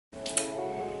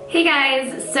Hey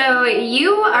guys, so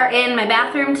you are in my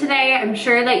bathroom today. I'm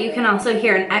sure that you can also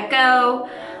hear an echo.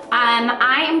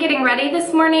 I am getting ready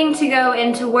this morning to go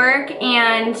into work,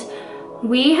 and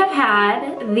we have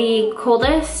had the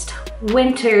coldest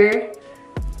winter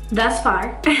thus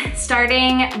far,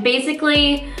 starting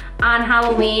basically on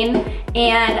Halloween,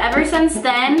 and ever since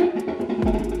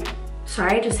then,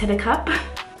 sorry, I just hit a cup.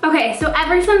 Okay, so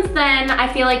ever since then,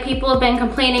 I feel like people have been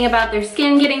complaining about their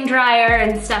skin getting drier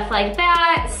and stuff like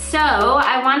that. So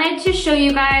I wanted to show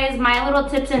you guys my little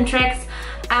tips and tricks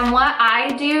on what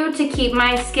I do to keep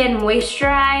my skin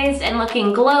moisturized and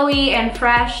looking glowy and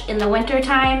fresh in the winter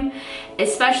time,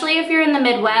 especially if you're in the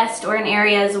Midwest or in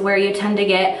areas where you tend to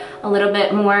get a little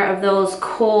bit more of those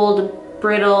cold,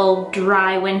 brittle,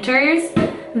 dry winters.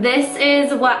 This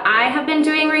is what I have been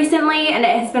doing recently, and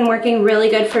it has been working really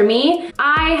good for me.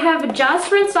 I have just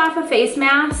rinsed off a face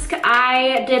mask.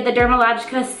 I did the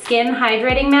Dermalogica skin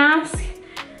hydrating mask.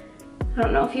 I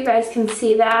don't know if you guys can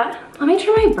see that. Let me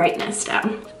turn my brightness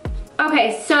down.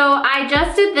 Okay, so I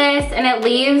just did this, and it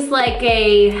leaves like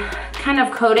a kind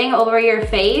of coating over your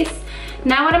face.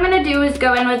 Now what I'm gonna do is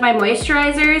go in with my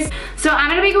moisturizers. So I'm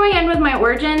gonna be going in with my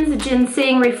Origins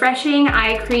GinZing Refreshing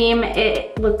Eye Cream.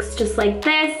 It looks just like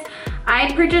this.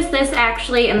 I purchased this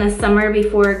actually in the summer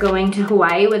before going to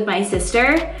Hawaii with my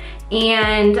sister.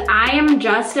 And I am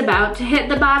just about to hit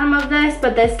the bottom of this,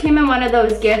 but this came in one of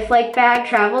those gift like bag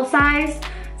travel size.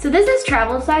 So this is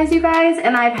travel size, you guys,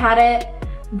 and I've had it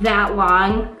that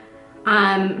long.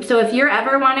 So if you're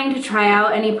ever wanting to try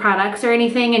out any products or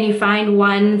anything and you find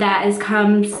one that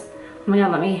comes, oh my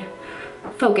god, let me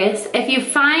focus. If you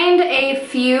find a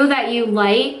few that you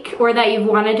like or that you've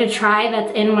wanted to try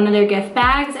that's in one of their gift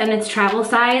bags and it's travel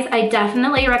size, I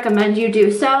definitely recommend you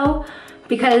do so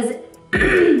because,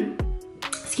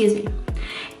 excuse me,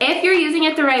 if you're using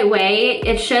it the right way,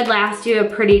 it should last you a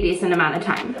pretty decent amount of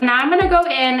time. Now I'm gonna go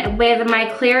in with my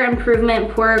Clear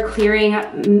Improvement Pore Clearing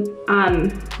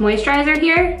moisturizer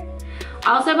here,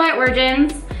 also by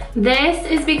Origins. This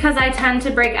is because I tend to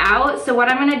break out, so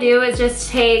what I'm gonna do is just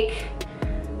take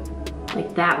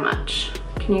like that much.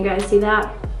 Can you guys see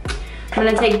that? I'm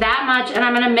gonna take that much and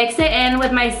I'm gonna mix it in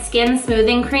with my Skin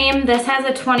Smoothing Cream. This has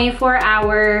a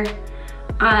 24-hour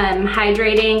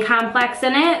hydrating complex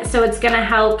in it, so it's gonna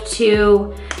help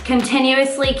to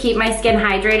continuously keep my skin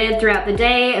hydrated throughout the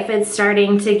day if it's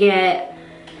starting to get,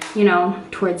 you know,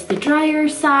 towards the drier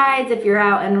sides, if you're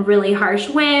out in really harsh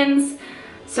winds.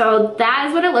 So that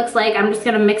is what it looks like. I'm just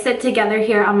gonna mix it together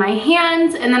here on my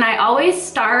hands, and then I always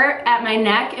start at my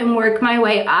neck and work my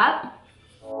way up.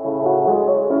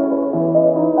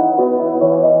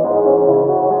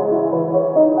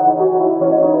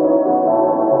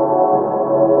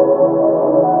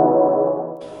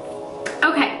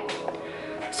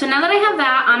 So now that I have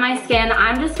that on my skin,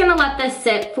 I'm just gonna let this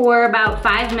sit for about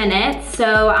 5 minutes.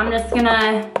 So I'm just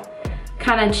gonna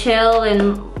kind of chill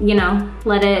and, you know,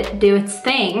 let it do its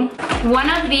thing.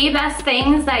 One of the best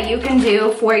things that you can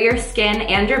do for your skin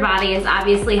and your body is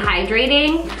obviously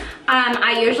hydrating.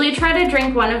 I usually try to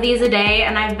drink one of these a day,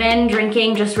 and I've been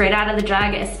drinking just right out of the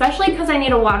jug, especially because I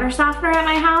need a water softener at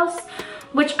my house,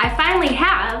 which I finally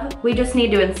have. We just need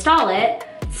to install it.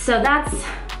 So that's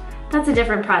a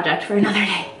different project for another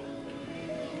day.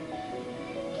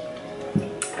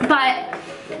 But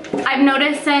I've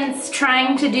noticed since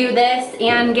trying to do this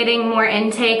and getting more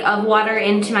intake of water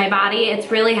into my body, it's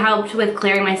really helped with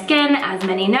clearing my skin, as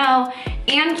many know,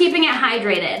 and keeping it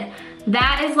hydrated.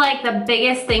 That is like the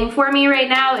biggest thing for me right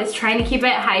now, is trying to keep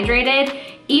it hydrated.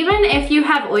 Even if you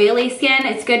have oily skin,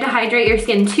 it's good to hydrate your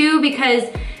skin too, because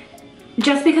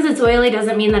just because it's oily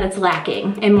doesn't mean that it's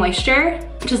lacking in moisture.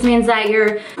 It just means that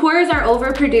your pores are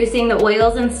overproducing the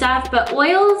oils and stuff, but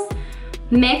oils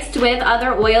mixed with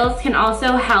other oils can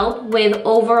also help with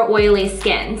over oily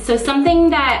skin. So something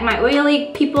that my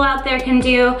oily people out there can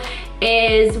do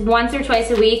is once or twice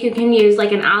a week, you can use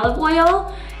like an olive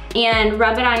oil and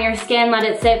rub it on your skin, let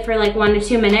it sit for like 1 to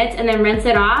 2 minutes, and then rinse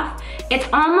it off. It's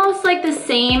almost like the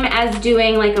same as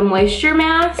doing like a moisture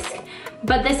mask,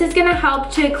 but this is gonna help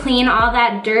to clean all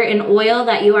that dirt and oil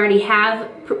that you already have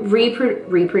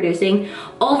overproducing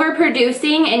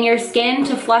in your skin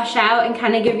to flush out and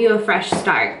kind of give you a fresh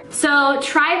start. So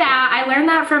try that. I learned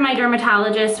that from my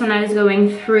dermatologist when I was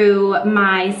going through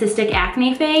my cystic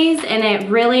acne phase, and it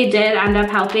really did end up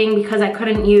helping because I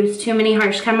couldn't use too many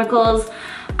harsh chemicals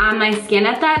on my skin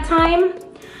at that time.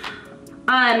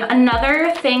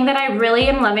 Another thing that I really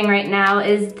am loving right now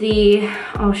is the,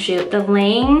 oh shoot, the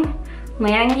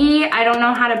Langi, I don't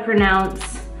know how to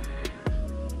pronounce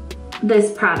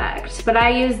this product, but I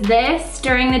use this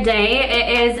during the day. It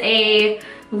is a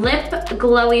lip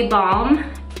glowy balm,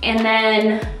 and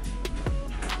then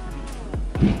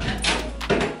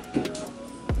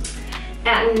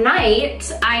at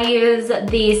night, I use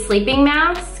the sleeping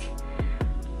mask.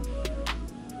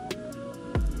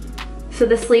 So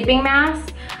the sleeping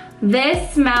mask,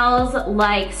 this smells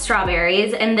like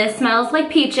strawberries and this smells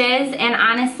like peaches, and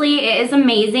honestly, it is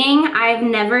amazing. I've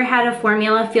never had a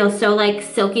formula feel so like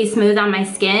silky smooth on my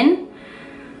skin.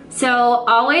 So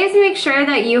always make sure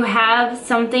that you have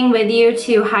something with you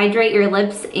to hydrate your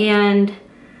lips and,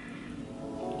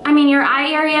 I mean, your eye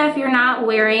area if you're not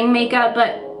wearing makeup,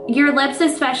 but your lips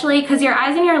especially, because your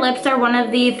eyes and your lips are one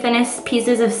of the thinnest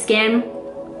pieces of skin.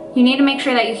 You need to make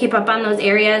sure that you keep up on those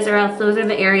areas, or else those are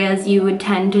the areas you would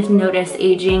tend to notice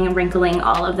aging and wrinkling,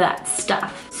 all of that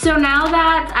stuff. So now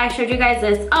that I showed you guys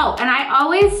this, oh, and I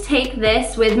always take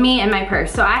this with me in my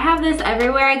purse. So I have this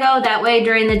everywhere I go, that way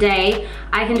during the day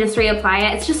I can just reapply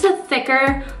it. It's just a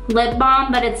thicker lip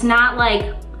balm, but it's not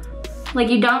like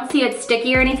you don't see it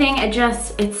sticky or anything.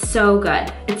 It's so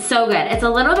good. It's so good. It's a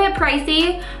little bit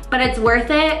pricey, but it's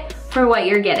worth it for what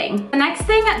you're getting. The next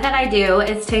thing that I do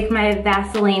is take my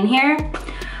Vaseline here.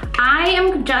 I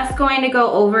am just going to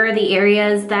go over the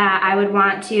areas that I would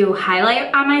want to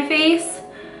highlight on my face,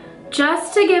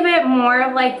 just to give it more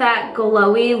of like that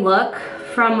glowy look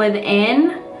from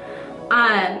within,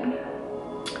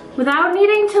 without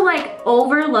needing to like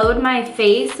overload my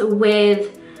face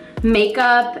with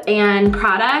makeup and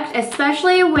product,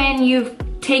 especially when you've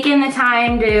taken the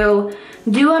time to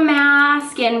do a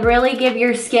mask and really give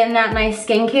your skin that nice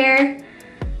skincare.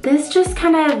 This just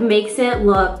kind of makes it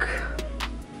look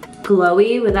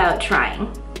glowy without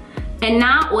trying. And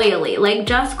not oily, like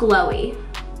just glowy.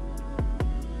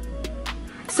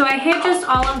 So I hit just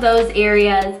all of those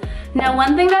areas. Now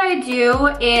one thing that I do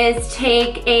is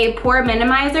take a pore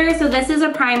minimizer. So this is a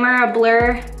primer, a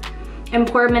blur and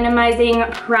pore minimizing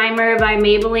primer by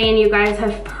Maybelline. You guys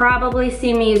have probably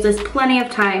seen me use this plenty of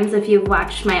times if you've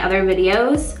watched my other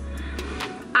videos.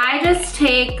 I just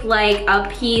take like a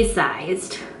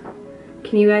pea-sized,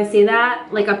 can you guys see that?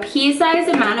 Like a pea-sized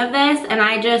amount of this, and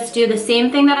I just do the same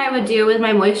thing that I would do with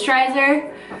my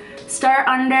moisturizer. Start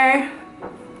under,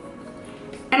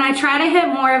 and I try to hit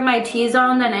more of my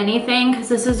T-zone than anything, because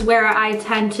this is where I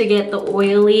tend to get the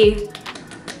oiliness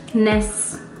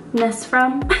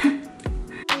from.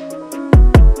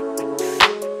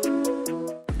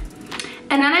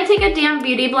 And then I take a damp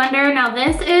beauty blender. Now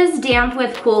this is damp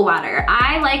with cool water.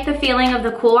 I like the feeling of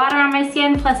the cool water on my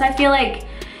skin, plus I feel like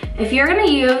if you're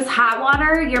gonna use hot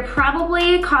water, you're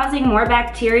probably causing more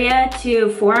bacteria to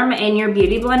form in your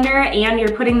beauty blender, and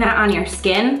you're putting that on your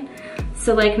skin.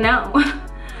 So like, no.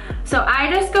 So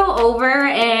I just go over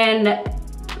and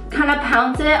kind of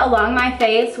pounce it along my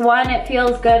face. One, it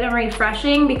feels good and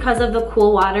refreshing because of the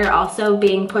cool water also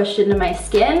being pushed into my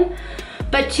skin.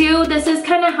 But two, this is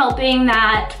kind of helping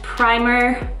that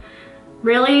primer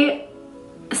really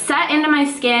set into my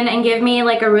skin and give me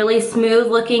like a really smooth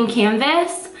looking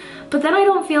canvas. But then I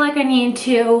don't feel like I need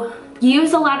to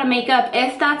use a lot of makeup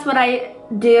if that's what I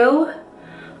do.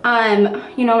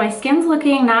 You know, my skin's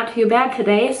looking not too bad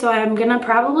today, so I'm gonna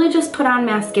probably just put on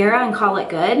mascara and call it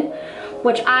good,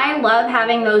 which I love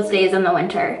having those days in the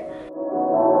winter.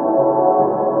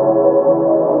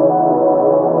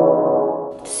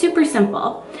 Super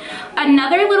simple.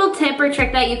 Another little tip or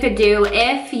trick that you could do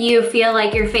if you feel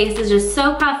like your face is just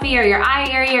so puffy, or your eye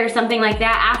area or something like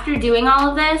that, after doing all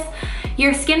of this,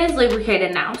 your skin is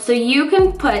lubricated now. So you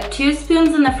can put 2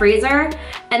 spoons in the freezer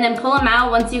and then pull them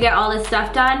out once you get all this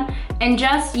stuff done, and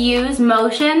just use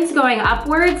motions going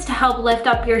upwards to help lift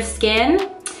up your skin.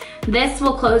 This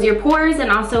will close your pores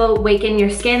and also awaken your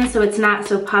skin so it's not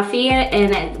so puffy,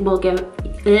 and it will give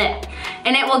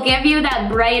you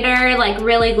that brighter, like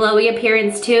really glowy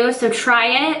appearance too. So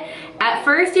try it. At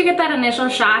first you get that initial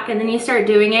shock, and then you start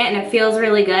doing it and it feels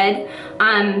really good.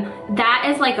 That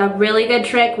is like a really good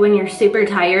trick when you're super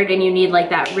tired and you need like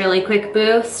that really quick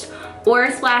boost,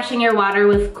 or splashing your water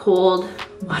with cold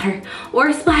water,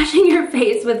 or splashing your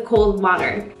face with cold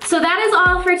water. So that is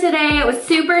all for today. It was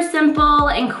super simple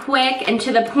and quick and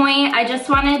to the point. I just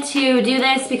wanted to do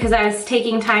this because I was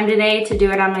taking time today to do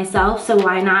it on myself, so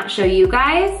why not show you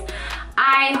guys?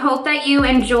 I hope that you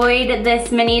enjoyed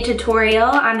this mini tutorial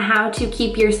on how to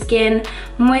keep your skin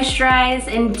moisturized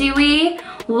and dewy.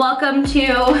 Welcome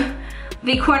to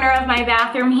the corner of my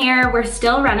bathroom here. We're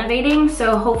still renovating,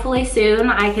 so hopefully soon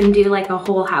I can do like a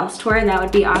whole house tour. That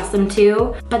would be awesome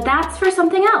too, but that's for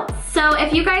something else. So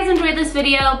if you guys enjoyed this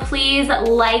video, please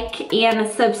like and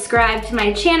subscribe to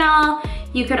my channel.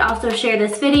 You could also share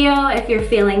this video if you're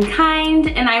feeling kind,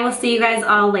 and I will see you guys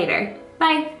all later.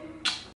 Bye.